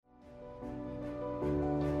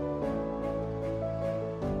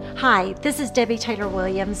Hi, this is Debbie Taylor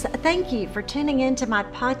Williams. Thank you for tuning in to my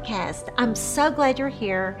podcast. I'm so glad you're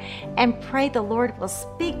here and pray the Lord will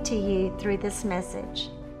speak to you through this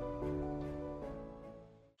message.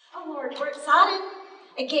 Oh Lord, we're excited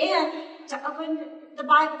again to open the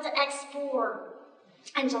Bible to Acts 4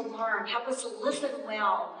 and to learn. Help us listen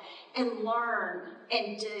well and learn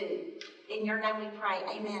and do. In your name we pray.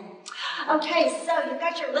 Amen. Okay, so you've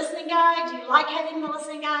got your listening guide. Do you like having the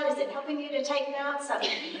listening guide? Is it helping you to take notes? So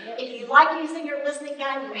if you like using your listening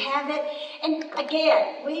guide, you have it. And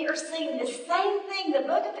again, we are seeing the same thing. The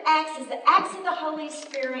book of Acts is the acts of the Holy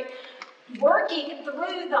Spirit working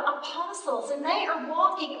through the apostles, and they are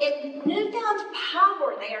walking in newfound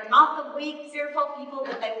power. They are not the weak, fearful people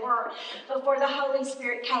that they were before the Holy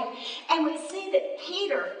Spirit came. And we see that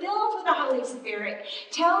Peter, filled with the Holy Spirit,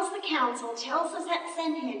 tells the council, tells the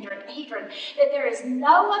Sanhedrin, that there is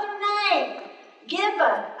no other name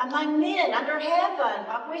given among men under heaven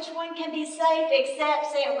by which one can be saved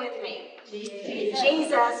except, say it with me,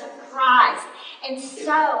 Jesus Christ. And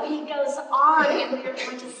so he goes on, and we're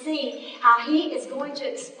going to see how he is going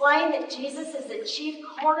to explain that Jesus is the chief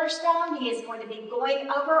cornerstone. He is going to be going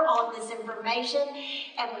over all of this information,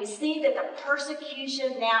 and we see that the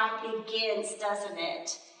persecution now begins, doesn't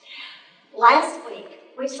it? Last week,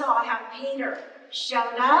 we saw how Peter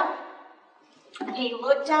showed up, he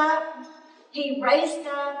looked up, he raised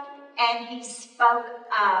up, and he spoke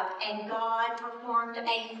up, and God performed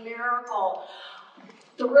a miracle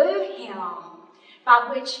through him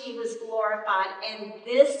by which he was glorified. And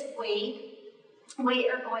this week, we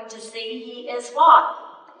are going to see he is what?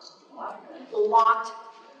 Locked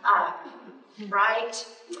up, right?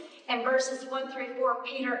 In verses 1 through 4,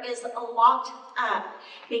 Peter is locked up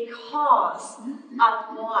because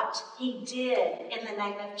of what he did in the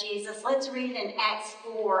name of Jesus. Let's read in Acts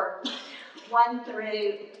 4, 1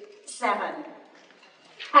 through 7.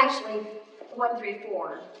 Actually, 1 through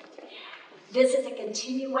 4. This is a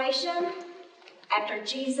continuation after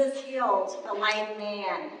Jesus healed the lame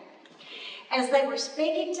man. As they were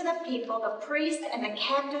speaking to the people, the priest and the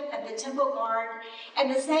captain of the temple guard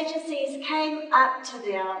and the Sadducees came up to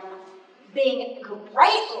them, being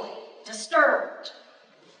greatly disturbed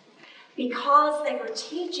because they were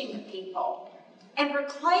teaching the people and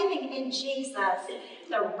proclaiming in Jesus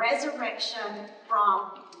the resurrection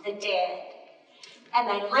from the dead. And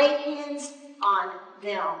they laid hands on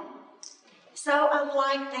them. So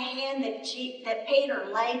unlike the hand that Peter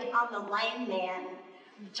laid on the lame man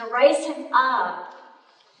to raise him up,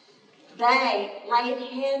 they laid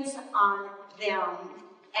hands on them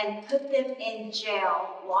and put them in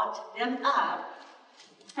jail, locked them up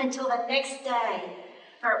until the next day,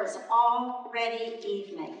 for it was already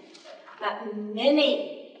evening. But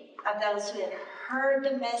many of those who had heard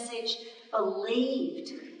the message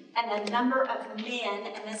believed, and the number of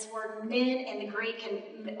men, and this word men in the Greek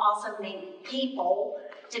can also mean people,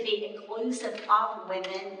 to be inclusive of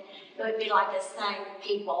women. It would be like the same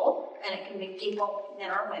people, and it can be people,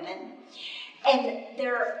 men or women. And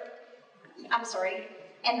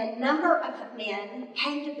the number of men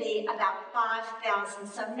came to be about 5,000.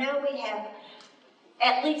 So now we have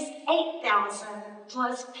at least 8,000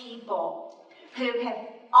 plus people who have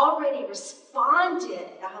already responded.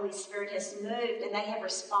 The Holy Spirit has moved and they have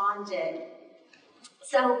responded.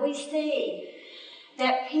 So we see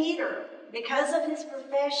that Peter, because of his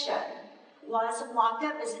profession, was locked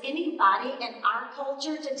up. Is anybody in our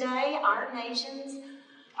culture today, our nations,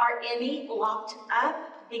 are any locked up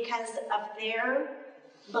because of their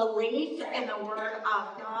belief in the Word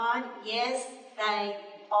of God? Yes, they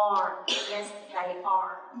are. Yes, they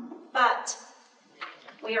are. But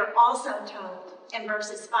we are also told in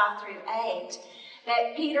verses 5 through 8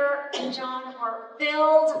 that Peter and John were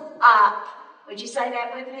filled up. Would you say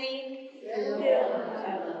that with me?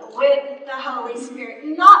 With the Holy Spirit.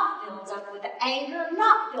 Not filled up with anger,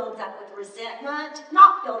 not filled up with resentment,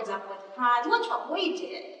 not filled up with pride. Look what we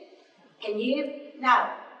did. Can you? No.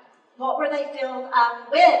 What were they filled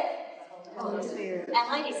up with? Holy Spirit.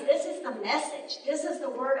 And ladies, this is the message. This is the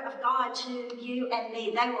Word of God to you and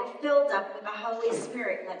me. They were filled up with the Holy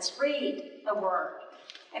Spirit. Let's read the Word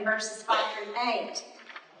in verses 5 through 8.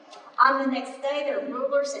 On the next day, their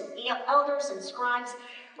rulers and elders and scribes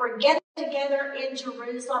were gathered together in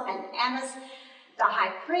Jerusalem, and Annas, the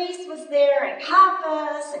high priest, was there, and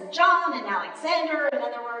Caiaphas, and John, and Alexander. In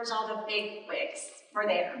other words, all the big wigs were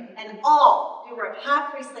there, and all who were of high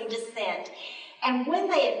priestly descent. And when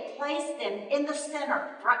they had placed them in the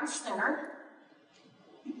center, front and center,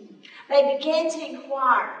 they began to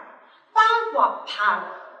inquire, by what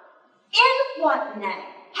power, in what name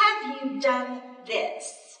have you done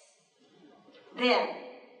this? Then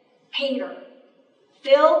Peter,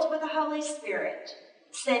 filled with the Holy Spirit,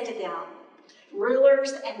 said to them,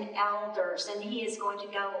 rulers and elders, and he is going to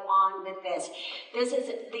go on with this. This is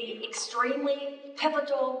the extremely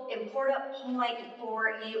pivotal, important point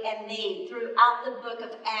for you and me throughout the book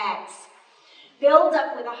of Acts. Filled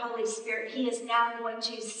up with the Holy Spirit, he is now going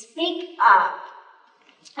to speak up.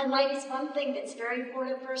 And ladies, one thing that's very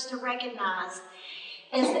important for us to recognize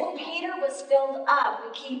is that Peter was filled up.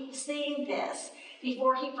 We keep seeing this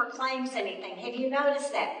before he proclaims anything. Have you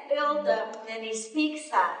noticed that? Filled up, then he speaks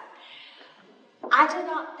up. I do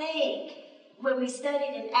not think, when we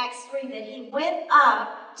studied in Acts 3, that he went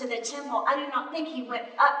up to the temple. I do not think he went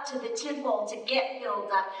up to the temple to get filled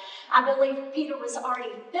up. I believe Peter was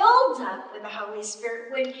already filled up with the Holy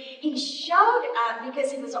Spirit when he showed up,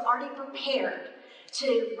 because he was already prepared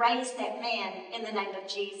to raise that man in the name of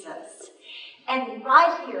Jesus. And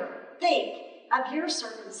right here, think of your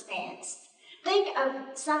circumstance. Think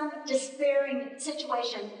of some despairing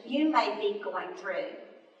situation you may be going through.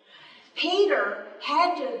 Peter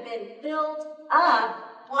had to have been filled up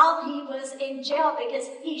while he was in jail, because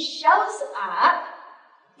he shows up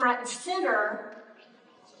front and center,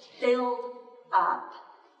 filled up.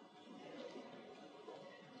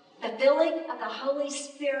 The filling of the Holy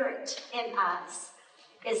Spirit in us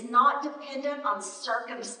is not dependent on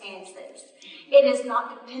circumstances. It is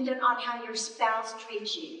not dependent on how your spouse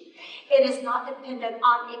treats you. It is not dependent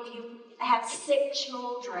on if you have sick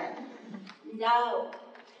children. No.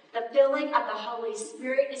 The filling of the Holy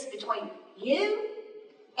Spirit is between you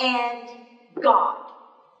and God.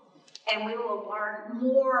 And we will learn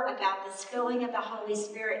more about this filling of the Holy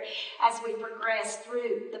Spirit as we progress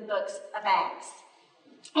through the books of Acts.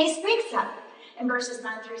 He speaks up in verses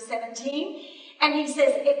 9 through 17, and he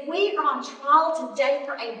says, if we are on trial today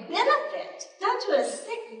for a benefit done to a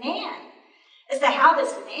sick man, as to how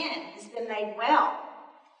this man has been made well,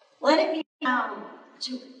 let it be known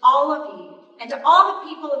to all of you and to all the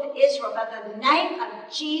people of Israel by the name of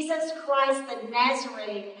Jesus Christ the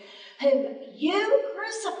Nazarene, whom you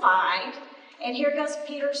crucified. And here goes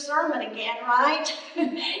Peter's sermon again, right?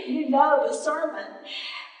 You know the sermon.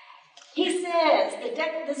 He says,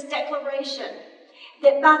 this declaration,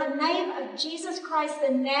 that by the name of Jesus Christ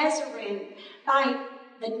the Nazarene, by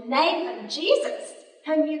the name of Jesus,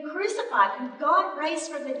 whom you crucified, whom God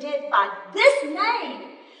raised from the dead, by this name,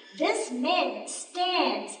 this man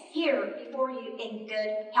stands here before you in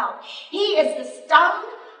good health. He is the stone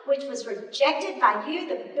which was rejected by you,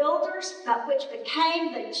 the builders, but which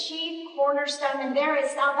became the chief cornerstone. And there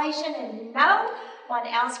is salvation in no one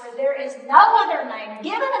else, for there is no other name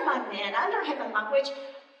given among men under heaven by which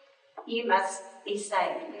you must be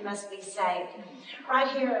saved. We must be saved. Right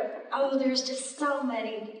here, there's just so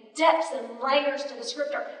many depths and layers to the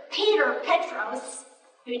scripture. Peter, Petros,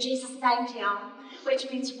 who Jesus named him, which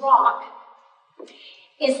means rock,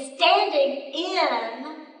 is standing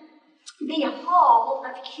in the hall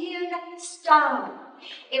of hewn stone.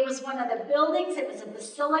 It was one of the buildings, it was a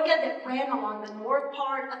basilica that ran along the north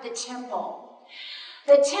part of the temple.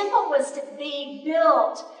 The temple was to be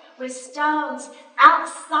built with stones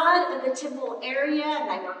outside of the temple area, and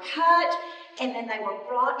they were cut, and then they were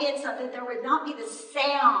brought in so that there would not be the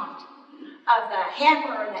sound of the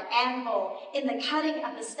hammer or the anvil in the cutting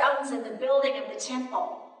of the stones in the building of the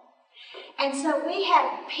temple. And so we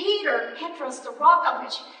had Peter, Petros, the rock on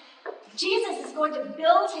which Jesus is going to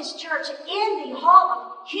build his church, in the hall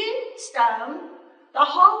of hewn stone, the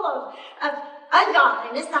hall of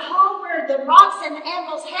ungodliness, the hall where the rocks and the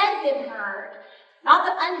anvils had been heard, not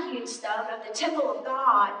the unhewn stone of the temple of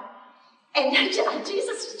God. And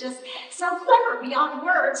Jesus is just so clever beyond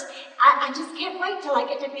words. I just can't wait till I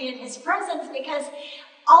get to be in his presence, because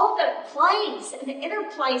all the plays and the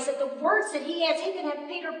interplays of the words that he has, he can have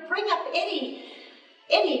Peter bring up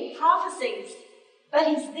any prophecies, but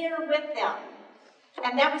he's there with them.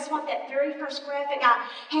 And that was what that very first graphic I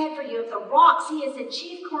had for you of the rocks. He is the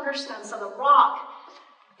chief cornerstone, so the rock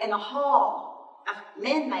in the hall of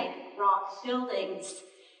man-made rock buildings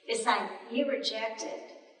is saying, you rejected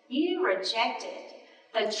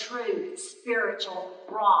the true spiritual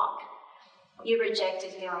rock. You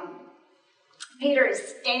rejected him. Peter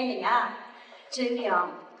is standing up to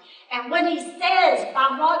him. And when he says,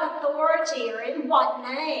 by what authority or in what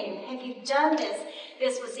name have you done this?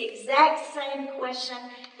 This was the exact same question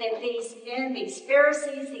that these men, these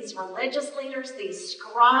Pharisees, these religious leaders, these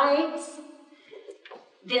scribes,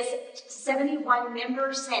 this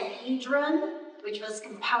 71-member Sanhedrin, which was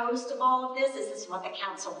composed of all of this. This is what the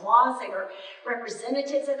council was. They were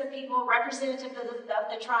representatives of the people, representatives of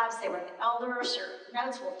the tribes. They were the elders. Your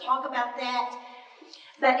notes will talk about that.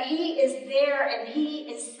 But he is there, and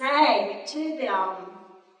he is saying to them,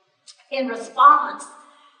 in response,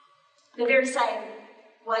 the very same,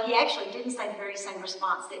 well, he actually didn't say the very same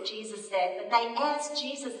response that Jesus said, but they asked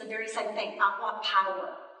Jesus the very same thing, on what power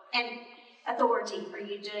and authority are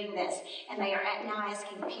you doing this? And they are now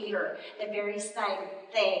asking Peter the very same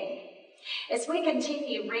thing. As we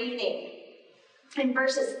continue reading in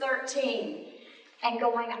verses 13 and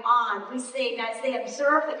going on, we see, as they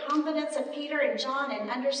observed the confidence of Peter and John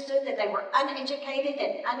and understood that they were uneducated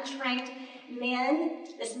and untrained men.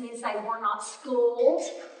 This means they were not schooled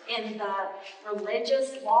in the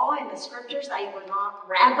religious law and the scriptures. They were not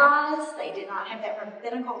rabbis. They did not have that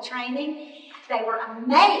rabbinical training. They were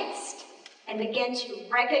amazed and began to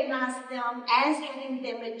recognize them as having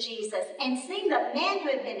been with Jesus and seeing the man who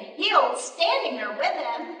had been healed standing there with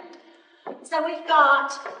him. So we've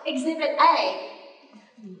got Exhibit A,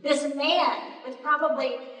 this man with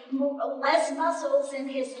probably less muscles in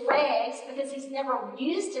his legs because he's never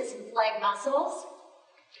used his leg muscles.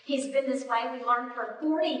 He's been this way, we learned, for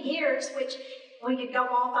 40 years, which we could go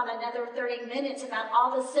off on another 30 minutes about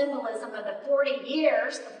all the symbolism of the 40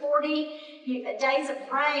 years, the 40 days of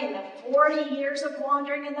praying, the 40 years of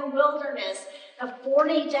wandering in the wilderness, the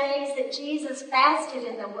 40 days that Jesus fasted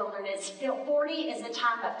in the wilderness. 40 is a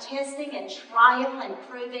time of testing and trial and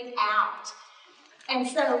proving out. And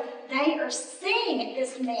so they are seeing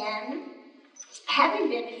this man having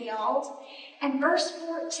been healed. And verse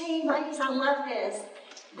 14, ladies, I love this.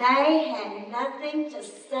 They had nothing to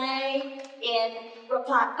say in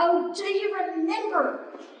reply. Oh, do you remember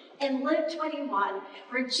in Luke 21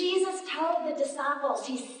 where Jesus told the disciples,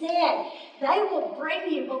 he said, they will bring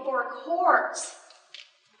you before courts.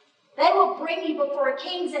 They will bring you before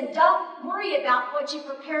kings, and don't worry about what you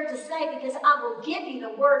prepared to say because I will give you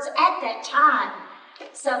the words at that time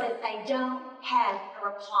so that they don't have a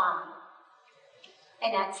reply.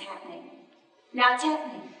 And that's happening. Now it's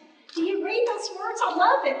happening. Do you read those words? I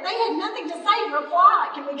love it. They had nothing to say in reply.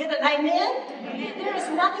 Can we get an amen? There is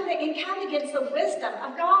nothing that can come against the wisdom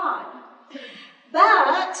of God.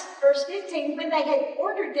 But, verse 15, when they had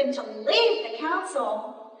ordered them to leave the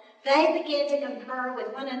council, they began to confer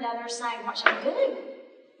with one another, saying, what shall we do?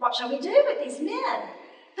 What shall we do with these men?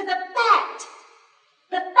 For the fact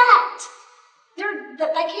that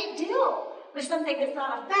they can't deal with something that's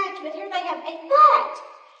not a fact, but here they have a fact.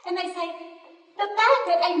 And they say, the fact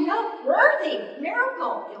that a noteworthy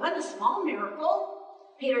miracle, it wasn't a small miracle,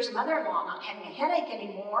 Peter's mother-in-law not having a headache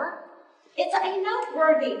anymore, it's a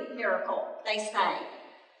noteworthy miracle, they say,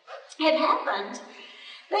 had happened.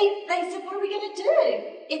 They said, what are we going to do?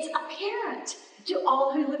 It's apparent to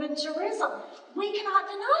all who live in Jerusalem. We cannot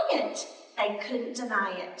deny it. They couldn't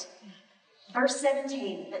deny it. Verse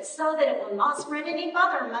 17, but so that it will not spread any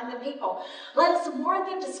further among the people, let us warn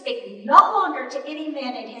them to speak no longer to any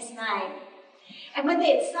man in his name. And when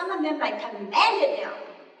they had summoned them, they commanded them,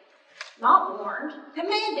 not warned,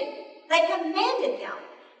 commanded. They commanded them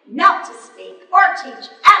not to speak or teach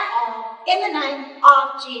at all in the name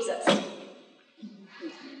of Jesus.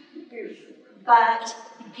 But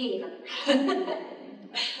Peter.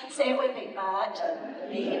 Say it with me, but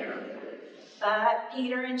Peter. But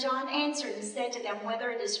Peter and John answered and said to them,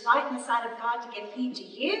 whether it is right in the sight of God to give heed to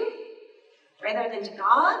you rather than to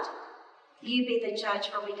God, you be the judge,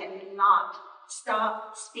 for we cannot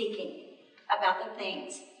stop speaking about the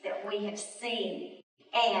things that we have seen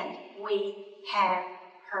and we have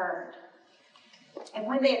heard. And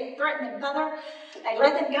when they had threatened them further, they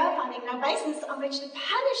let them go, finding no basis on which to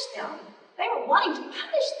punish them. They were wanting to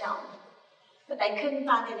punish them, but they couldn't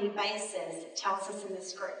find any basis, it tells us in the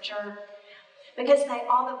scripture, because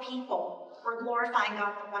all the people were glorifying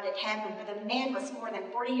God for what had happened. For the man was more than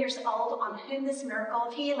 40 years old on whom this miracle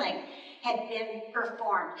of healing had been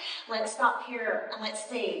performed. Let's stop here and let's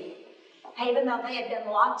see. Even though they had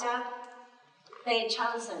been locked up, they had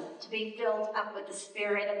chosen to be filled up with the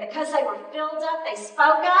Spirit. And because they were filled up, they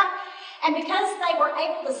spoke up. And because they were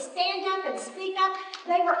able to stand up and speak up,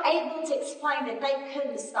 they were able to explain that they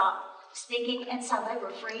couldn't stop speaking. And so they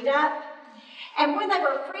were freed up. And when they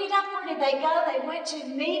were freed up, where did they go? They went to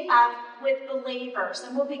meet up with believers.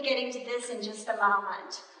 And we'll be getting to this in just a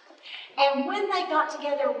moment. And when they got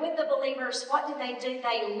together with the believers, what did they do?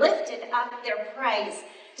 They lifted up their praise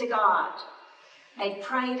to God. They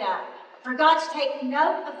prayed up for God to take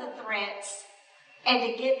note of the threats and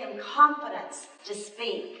to give them confidence to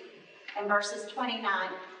speak. In verses 29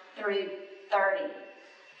 through 30.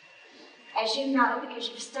 As you know, because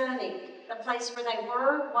you've studied, the place where they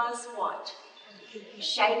were was what?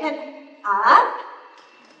 Shaken up.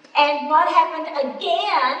 And what happened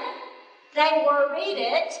again? They were, read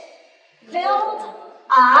it, filled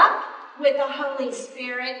up with the Holy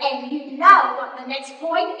Spirit. And you know what the next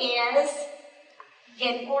point is.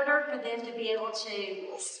 in order for them to be able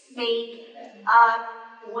to speak up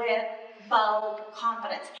with bold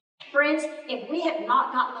confidence. Friends, if we have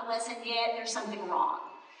not gotten the lesson yet, there's something wrong.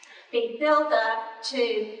 Be filled up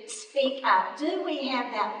to speak up. Do we have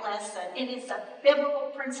that lesson? It is a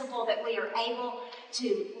biblical principle that we are able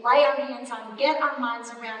to lay our hands on, get our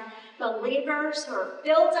minds around. Believers who are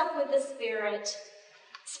filled up with the Spirit,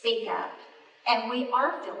 speak up. And we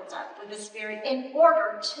are filled up with the Spirit in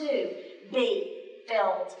order to be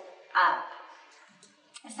filled up.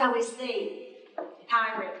 So we see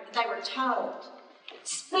how they were told,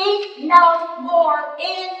 speak no more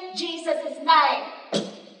in Jesus' name.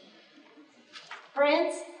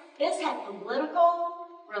 Friends, this had political,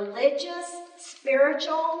 religious,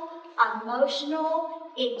 spiritual,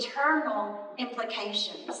 emotional, eternal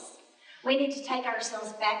implications. We need to take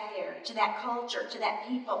ourselves back there, to that culture, to that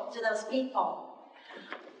people, to those people.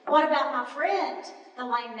 What about my friend? The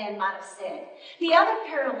lame man might have said. The other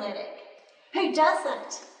paralytic, who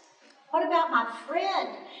doesn't? What about my friend?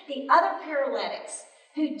 The other paralytics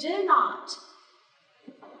who do not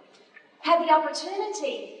have the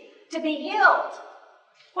opportunity to be healed?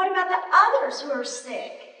 What about the others who are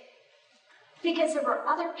sick? Because there were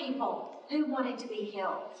other people who wanted to be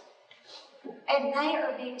healed. And they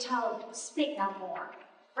are being told, speak no more.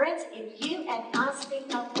 Friends, if you and I speak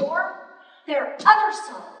no more, there are other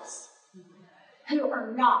souls who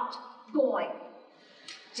are not going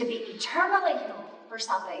to be eternally healed for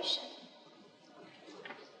salvation.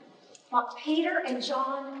 What Peter and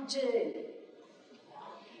John do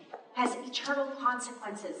has eternal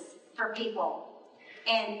consequences for people.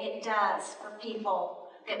 And it does for people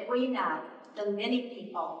that we know, the many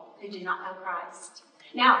people who do not know Christ.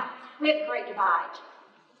 Now, we have a great divide.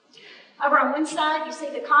 Over on one side, you see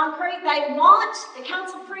the concrete. The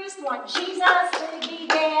council priests want Jesus to be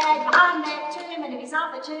dead behind that tomb. And if he's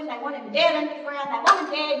not the tomb, they want him dead under the ground. They want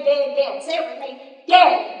him dead, dead, dead. Say it with me,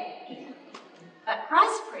 dead. But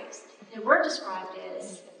Christ's priests, who we're described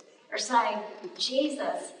as, are saying,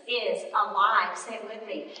 Jesus is alive. Say it with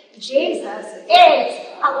me. Jesus is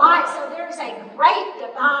alive. So there's a great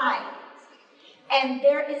divide. And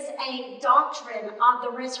there is a doctrine of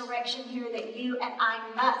the resurrection here that you and I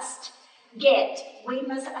must get. We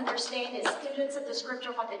must understand as students of the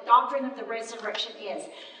Scripture what the doctrine of the resurrection is.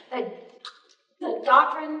 The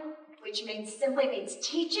doctrine, which simply means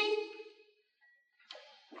teaching,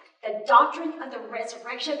 the doctrine of the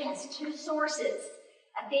resurrection has two sources.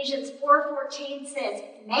 Ephesians 4:14 says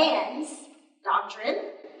man's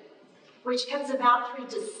doctrine, which comes about through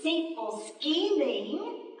deceitful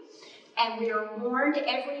scheming. And we are warned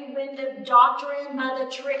every wind of doctrine by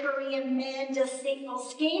the trickery of men, deceitful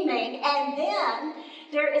scheming. And then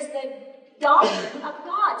there is the doctrine of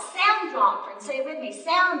God, sound doctrine. Say it with me,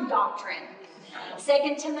 sound doctrine.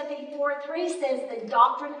 2 Timothy 4:3 says the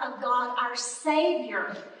doctrine of God, our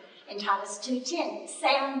Savior. In Titus 2:10,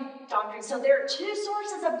 sound doctrine. So there are two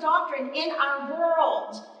sources of doctrine in our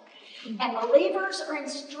world. And believers are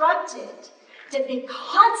instructed to be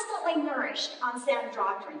constantly nourished on sound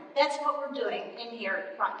doctrine. That's what we're doing in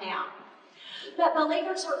here right now. But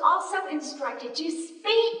believers are also instructed to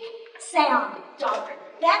speak sound doctrine.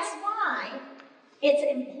 That's why it's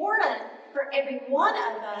important for every one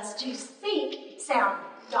of us to speak sound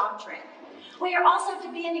doctrine. We are also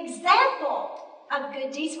to be an example of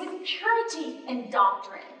good deeds with purity in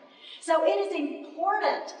doctrine. So it is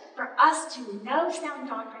important for us to know sound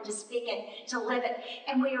doctrine, to speak it, to live it.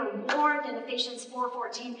 And we are warned in Ephesians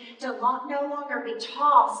 4:14 to no longer be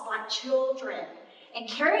tossed like children and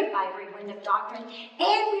carried by every wind of doctrine.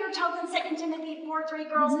 And we are told in 2 Timothy 4:3,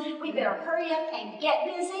 girls, we better hurry up and get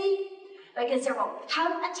busy, because there will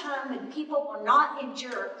come a time when people will not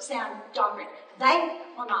endure sound doctrine. They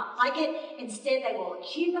will not like it. Instead, they will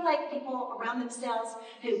accumulate people around themselves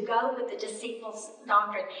who go with the deceitful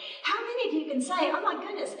doctrine. How many of you can say, oh my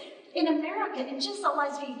goodness, in America, in just the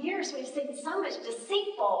last few years, we've seen so much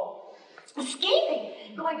deceitful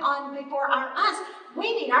scheming going on before our eyes.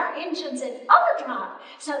 We need our engines in overdrive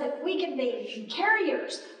so that we can be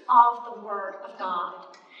carriers of the Word of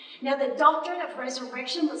God. Now, the doctrine of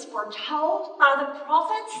resurrection was foretold by the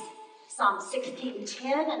prophets, Psalm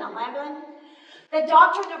 16:10 and 11. The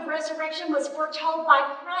doctrine of resurrection was foretold by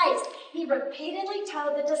Christ. He repeatedly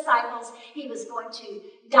told the disciples he was going to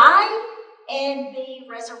die and be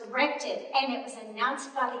resurrected. And it was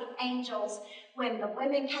announced by the angels when the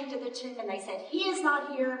women came to the tomb and they said, he is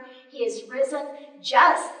not here, he is risen,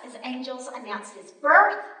 just as angels announced his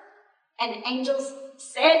birth. And angels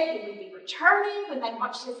said he would be returning when they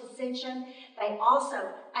watched his ascension. They also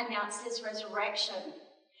announced his resurrection.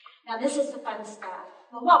 Now, this is the fun stuff.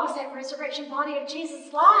 Well, what was that resurrection body of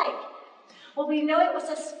Jesus like? Well, we know it was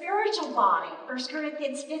a spiritual body. 1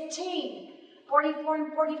 Corinthians 15, 44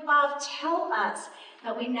 and 45 tell us,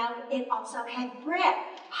 but we know it also had breath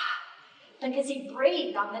because he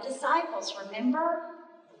breathed on the disciples, remember?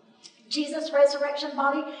 Jesus' resurrection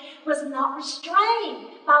body was not restrained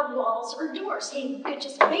by walls or doors. He could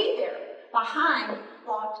just be there behind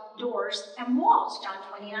locked doors and walls, John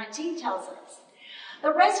 20:19 tells us.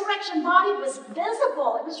 The resurrection body was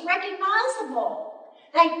visible. It was recognizable.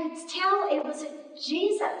 They could tell it was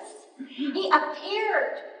Jesus. He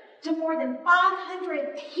appeared to more than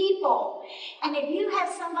 500 people. And if you have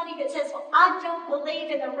somebody that says, well, I don't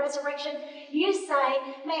believe in the resurrection, you say,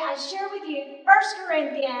 may I share with you 1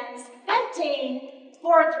 Corinthians 15,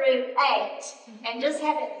 4 through 8. And just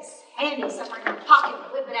have it handy somewhere in your pocket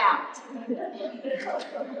and whip it out.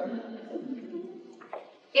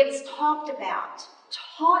 It was talked about,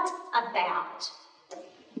 taught about.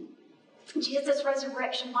 Jesus'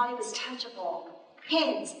 resurrection body was touchable.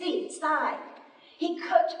 Hands, feet, side. He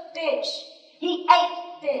cooked fish. He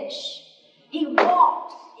ate fish. He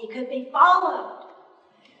walked. He could be followed.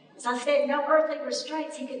 As I said, no earthly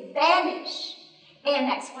restraints. He could vanish. And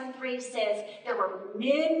Acts 1:3 says there were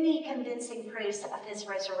many convincing proofs of his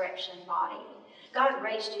resurrection body. God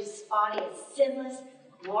raised his body as sinless,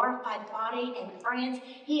 glorified body. And friends,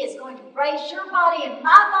 he is going to raise your body and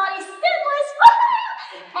my body sinless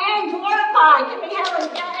and glorified. Can we have a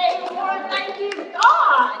yay, Lord? Thank you,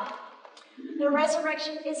 God. The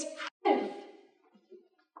resurrection is proof.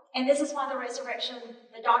 And this is why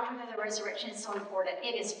the doctrine of the resurrection is so important.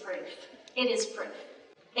 It is proof. It is proof.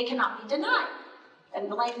 It cannot be denied.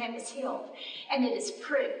 And the lame man is healed. And it is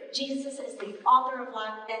proof. Jesus is the author of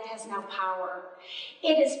life. Death has no power.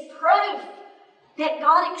 It is proof that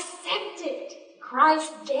God accepted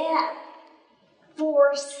Christ's death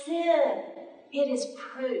for sin. It is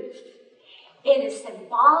proof. It is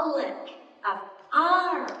symbolic of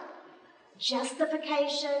our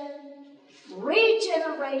justification,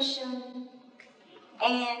 regeneration,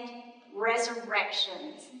 and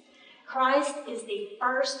resurrections. Christ is the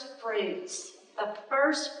first fruits, the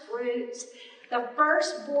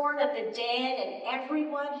firstborn of the dead, and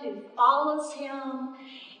everyone who follows him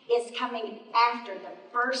is coming after the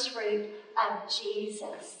first fruit of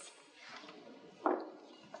Jesus.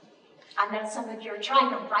 I know some of you are trying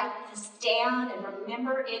to write this down, and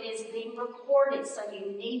remember, it is being recorded, so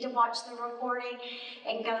you need to watch the recording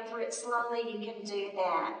and go through it slowly. You can do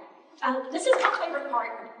that. This is my favorite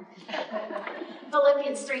part.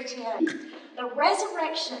 Philippians 3:10. The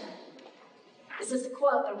resurrection, this is the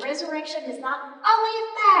quote, the resurrection is not only a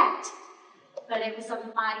fact, but it was a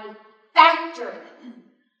mighty factor.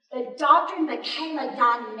 The doctrine became a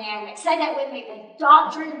dynamic. Say that with me. The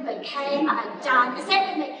doctrine became a dynamic. Say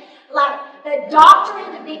it with me. Like, the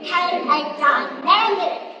doctrine became a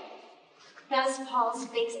dynamic. Thus, Paul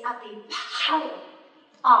speaks of the power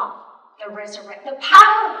of the resurrection. The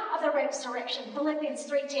power of the resurrection. Philippians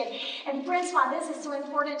 3:10. And friends, why this is so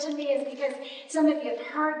important to me is because some of you have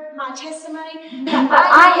heard my testimony. But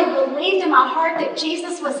I had believed in my heart that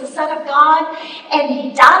Jesus was the Son of God and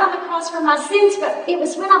he died on the cross for my sins. But it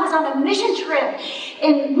was when I was on a mission trip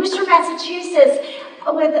in Worcester, Massachusetts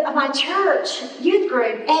with my church youth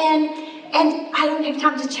group. And I don't have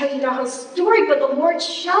time to tell you the whole story, but the Lord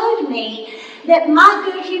showed me that my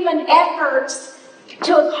good human efforts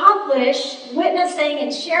to accomplish witnessing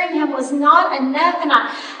and sharing him was not enough. And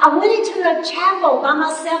I went into a chapel by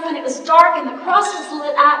myself, and it was dark, and the cross was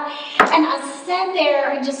lit up. And I sat there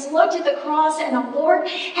and just looked at the cross, and the Lord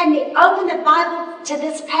had me open the Bible to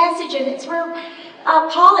this passage, and it's where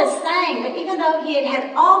Paul is saying that even though he had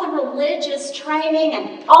had all the religious training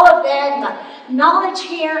and all of that, and the knowledge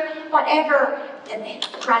here, whatever, and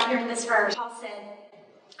right here in this verse, Paul said,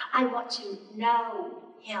 I want to know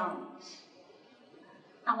him.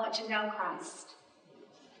 I want to know Christ.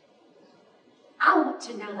 I want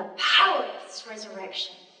to know the power of his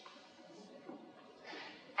resurrection.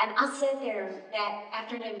 And I sat there that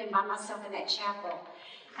afternoon by myself in that chapel,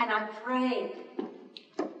 and I prayed,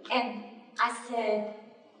 and I said,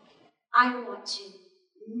 I want to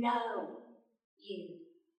know you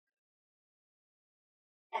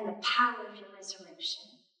and the power of your resurrection.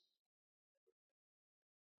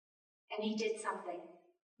 And he did something.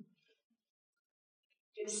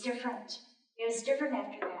 It was different. It was different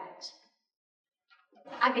after that.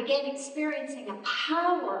 I began experiencing a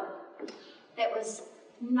power that was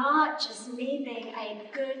not just me being a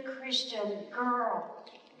good Christian girl.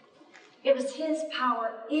 It was his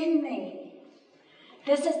power in me.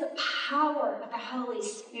 This is the power of the Holy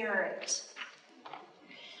Spirit.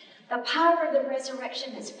 The power of the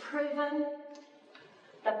resurrection is proven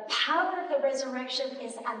The power of the resurrection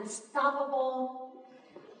is unstoppable.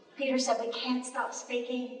 Peter said we can't stop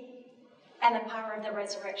speaking. And the power of the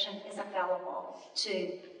resurrection is available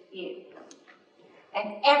to you.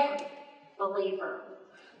 And every believer,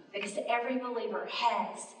 because every believer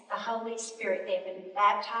has the Holy Spirit. They have been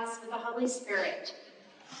baptized with the Holy Spirit.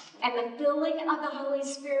 And the filling of the Holy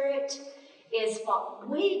Spirit is what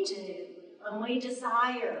we do when we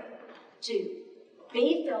desire to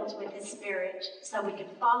be filled with His Spirit so we can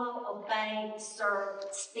follow, obey, serve,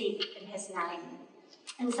 speak in His name.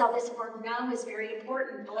 And so this word know is very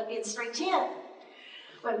important. Philippians 3:10.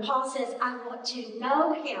 When Paul says, I want to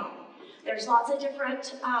know Him, there's lots of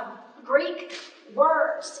different Greek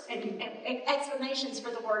words and explanations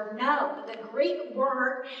for the word know. But the Greek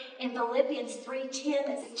word in Philippians 3:10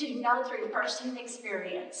 is to know through first-hand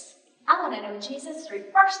experience. I want to know Jesus through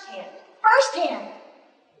firsthand,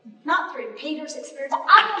 not through Peter's experience.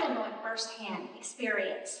 I want to know it firsthand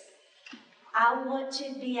experience. I want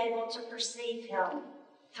to be able to perceive Him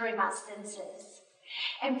through my senses.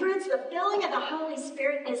 And friends, the filling of the Holy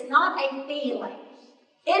Spirit is not a feeling.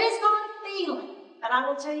 It is not a feeling. But I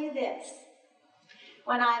will tell you this.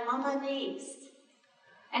 When I'm on my knees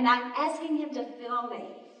and I'm asking Him to fill me,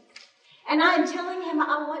 and I'm telling Him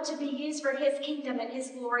I want to be used for His kingdom and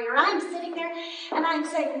His glory, or I'm sitting there and I'm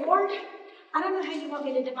saying, Lord, I don't know how you want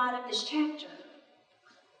me to divide up this chapter.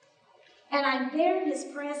 And I'm there in His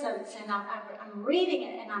presence and I'm reading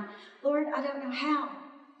it and Lord, I don't know how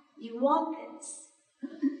you want this.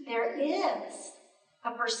 There is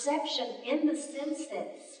a perception in the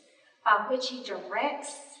senses by which He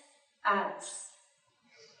directs us.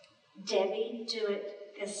 Debbie, do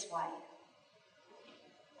it this way.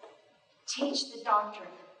 Teach the doctrine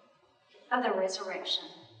of the resurrection.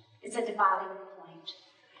 It's a dividing point,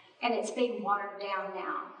 and it's being watered down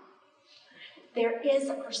now. There is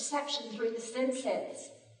a perception through the senses.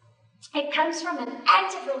 It comes from an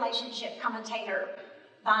active relationship, commentator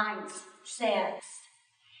Vines says.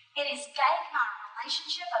 It is gained by a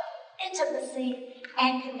relationship of intimacy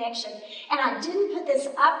and connection. And I didn't put this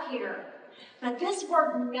up here, but this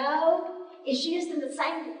word know is used in the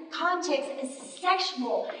same context as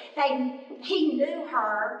sexual. He knew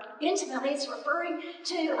her intimately. It's referring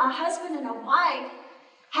to a husband and a wife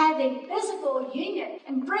having physical union.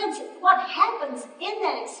 And friends, what happens in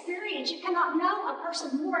that experience, you cannot know a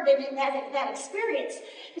person more than in that experience.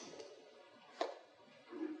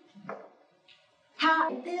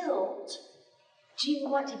 How filled do you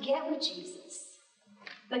want to get with Jesus?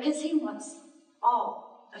 Because He wants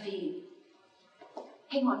all of you.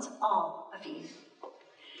 He wants all of you.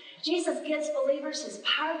 Jesus gives believers His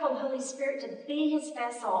powerful Holy Spirit to be His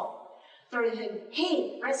vessel through whom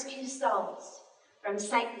He rescues souls from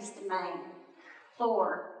Satan's domain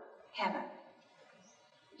for heaven.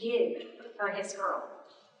 You are His girl.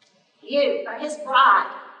 You are His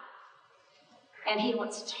bride. And He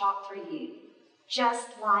wants to talk through you. Just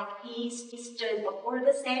like He stood before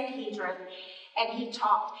the Sanhedrin and He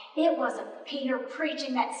talked. It wasn't Peter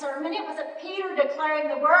preaching that sermon. It wasn't Peter declaring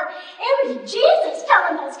the word. It was Jesus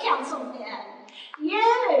telling those councilmen,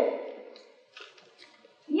 you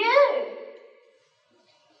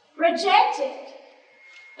rejected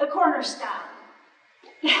the cornerstone.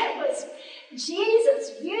 That was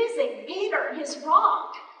Jesus using Peter, His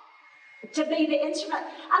rock, to be the instrument.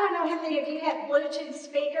 I don't know how many of you have Bluetooth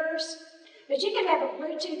speakers, but you can have a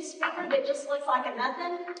Bluetooth speaker that just looks like a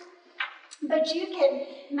nothing. But you can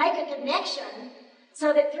make a connection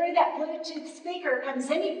so that through that Bluetooth speaker comes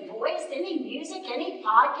any voice, any music, any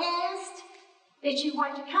podcast that you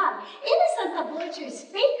want to come. It isn't the Bluetooth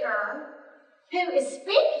speaker who is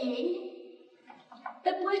speaking.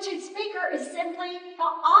 The Bluetooth speaker is simply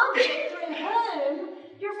the object through whom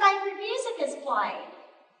your favorite music is played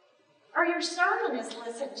or your sermon is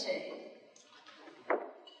listened to.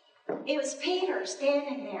 It was Peter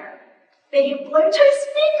standing there, the Bluetooth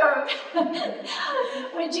speaker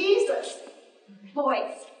with Jesus'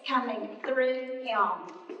 voice coming through him.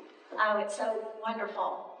 Oh, it's so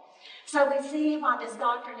wonderful. So we see why this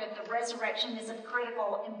doctrine of the resurrection is of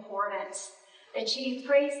critical importance. The chief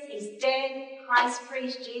priest, he's dead. Christ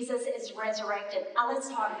priest, Jesus is resurrected. Now let's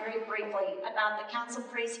talk very briefly about the council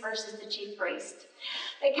priest versus the chief priest.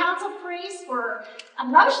 The council priests were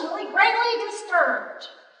emotionally greatly disturbed.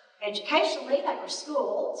 Educationally, they were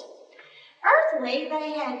schooled. Earthly,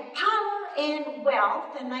 they had power and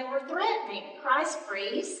wealth, and they were threatening. Christ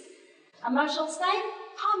priests, emotional state,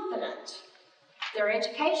 confident. Their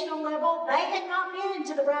educational level, they had not been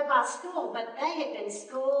into the rabbi school, but they had been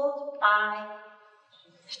schooled by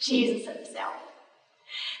Jesus himself.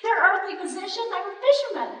 Their earthly position, they were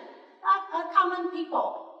fishermen, common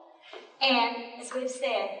people. And as we've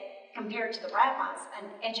said, compared to the rabbis,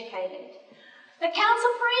 uneducated. The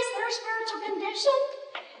council priests, their spiritual condition,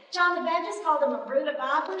 John the Baptist called them a brood of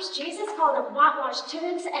vipers. Jesus called them whitewashed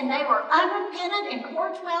tombs, and they were unrepentant in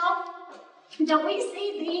 4:12. Do we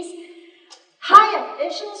see these high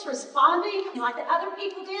officials responding like the other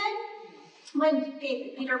people did when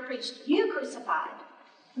Peter preached, "You crucified"?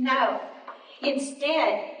 No.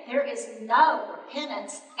 Instead, there is no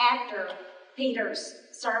repentance after Peter's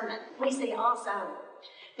sermon. We see also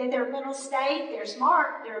that their mental state, they're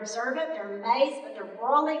smart, they're observant, they're amazed, but they're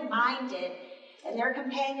worldly minded. And their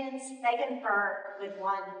companions, they confer with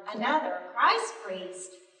one another. Christ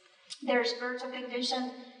preached their spiritual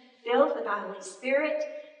condition filled with the Holy Spirit,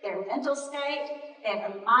 their mental state, they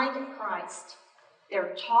have the mind of Christ.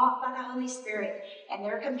 They're taught by the Holy Spirit. And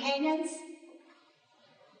their companions,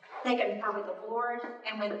 they confer with the Lord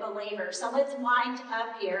and with believers. So let's wind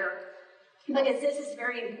up here, because this is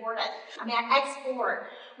very important. Acts 4,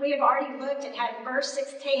 we have already looked at how in verse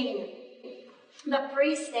 16, the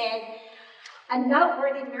priest said, a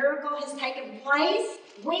noteworthy miracle has taken place.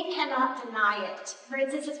 We cannot deny it.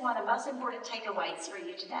 Friends, this is one of the most important takeaways for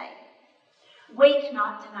you today. We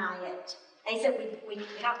cannot deny it. They said we're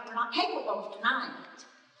not capable of denying it.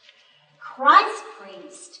 Christ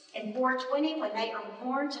preached in 4:20, when they are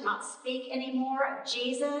warned to not speak anymore of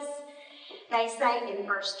Jesus, they say in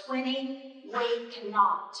verse 20, we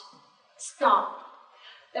cannot stop.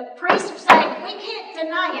 The priests are saying we can't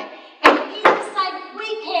deny it. And Peter's saying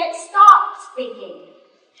we can't stop speaking.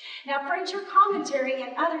 Now, friends, your commentary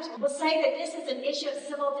and others will say that this is an issue of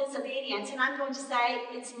civil disobedience, and I'm going to say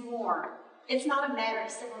it's more. It's not a matter of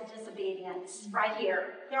civil disobedience right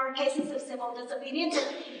here. There are cases of civil disobedience.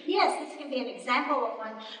 Yes, this can be an example of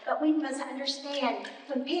one, but we must understand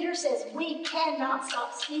when Peter says we cannot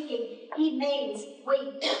stop speaking, he means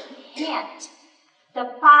we can't.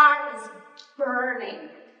 The fire is burning.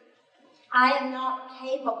 I am not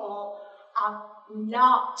capable of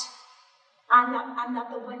I'm not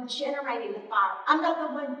the one generating the fire. I'm not the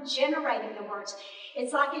one generating the words.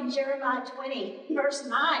 It's like in Jeremiah 20, verse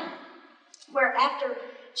 9, where after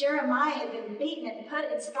Jeremiah had been beaten and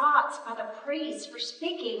put in stocks by the priests for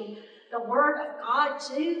speaking the word of God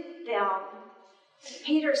to them,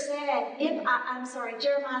 Jeremiah said,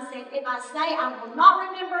 if I say I will not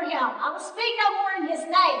remember him, I will speak no more in his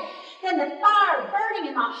name, then the fire burning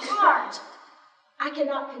in my heart, I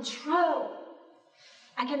cannot control.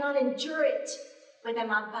 I cannot endure it within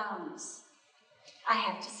my bones. I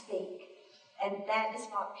have to speak. And that is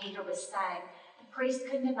what Peter was saying. The priest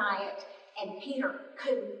couldn't deny it, and Peter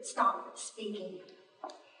couldn't stop speaking.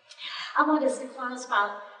 I want us to close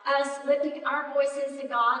by us lifting our voices to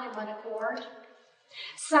God in one accord.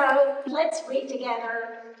 So let's read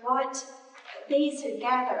together what these who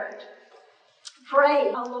gathered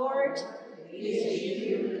pray. O Lord, it is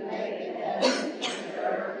you who made heaven and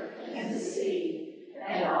earth and the sea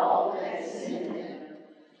and all that is in them,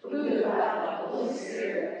 who by the Holy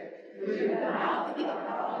Spirit, through the mouth of our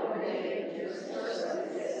Father David, your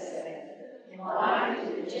servant said, why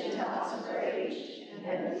do the Gentiles rage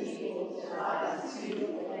and the peoples rise to the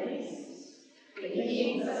flames? The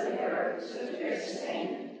kings of the earth took their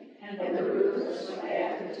stand, and the rulers were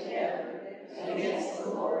gathered together against the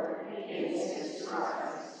Lord and against his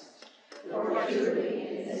Christ. For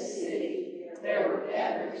truly in this city there were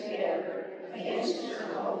gathered together against your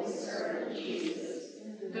holy servant Jesus,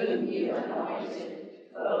 whom you anointed,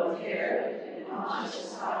 both Herod and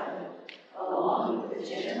Pontius Pilate, along with the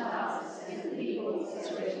Gentiles and the peoples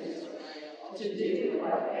of Israel, to do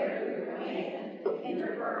whatever your hand and your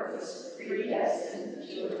purpose predestined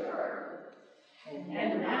to occur.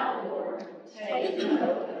 And now, Lord, take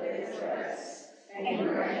note of their threats, and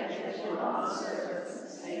grant that your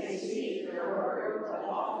bondservants may speak your word with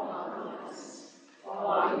all confidence,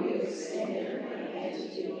 while you extend your hand to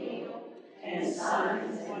heal, and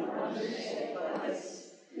signs and wonders take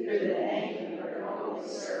place through the name of your holy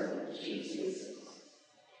servant Jesus.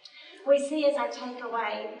 We see as our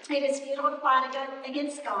takeaway, it is futile to fight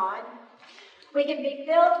against God. We can be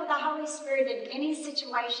filled with the Holy Spirit in any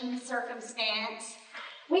situation, circumstance.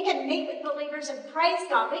 We can meet with believers and praise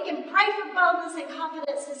God. We can pray for boldness and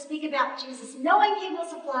confidence to speak about Jesus, knowing he will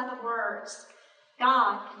supply the words.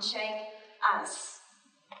 God can shake us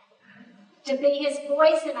to be his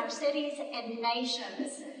voice in our cities and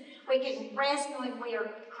nations. We can rest knowing we are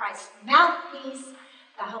Christ's mouthpiece.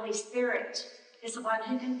 The Holy Spirit is the one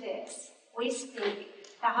who convicts. We speak.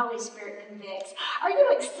 The Holy Spirit convicts. Are you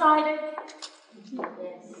excited?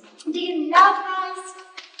 Yes. Do you know Christ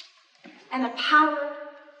and the power?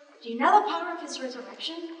 Do you know the power of his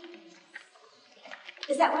resurrection?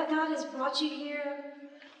 Is that why God has brought you here?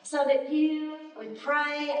 so that you would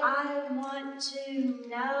pray. I want to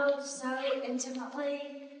know so intimately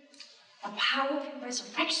the power of your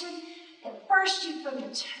resurrection that burst you from the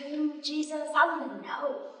tomb, Jesus. I want to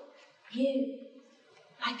know you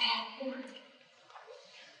like that, Lord.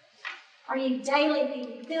 Are you daily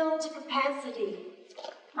being filled to capacity?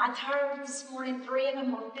 My tires this morning, 3 of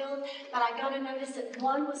them were filled, but I got to notice that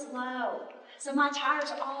 1 was low. So my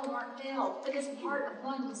tires all weren't filled because part of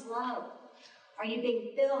 1 was low. Are you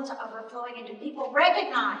being filled to overflowing? And do people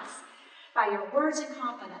recognize by your words and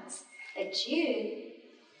confidence that you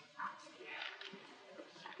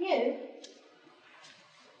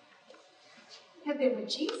have been with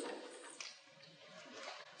Jesus?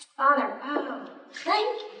 Father,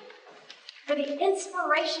 thank you for the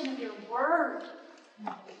inspiration of your word.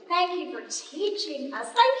 Thank you for teaching us.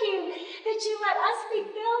 Thank you that you let us be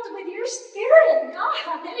filled with your Spirit,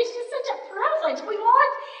 God. That is just such a privilege. We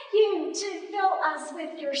want you to fill us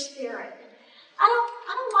with your Spirit. I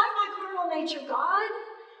don't like my carnal nature, God.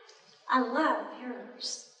 I love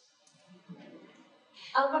yours.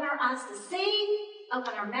 Open our eyes to see.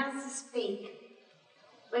 Open our mouths to speak.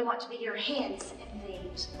 We want to be your hands and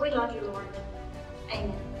feet. We love you, Lord.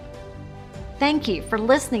 Amen. Thank you for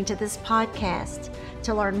listening to this podcast.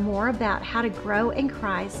 To learn more about how to grow in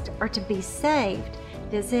Christ or to be saved,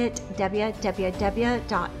 visit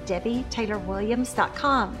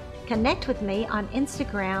www.debbietaylorwilliams.com. Connect with me on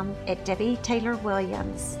Instagram at Debbie Taylor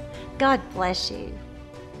Williams. God bless you.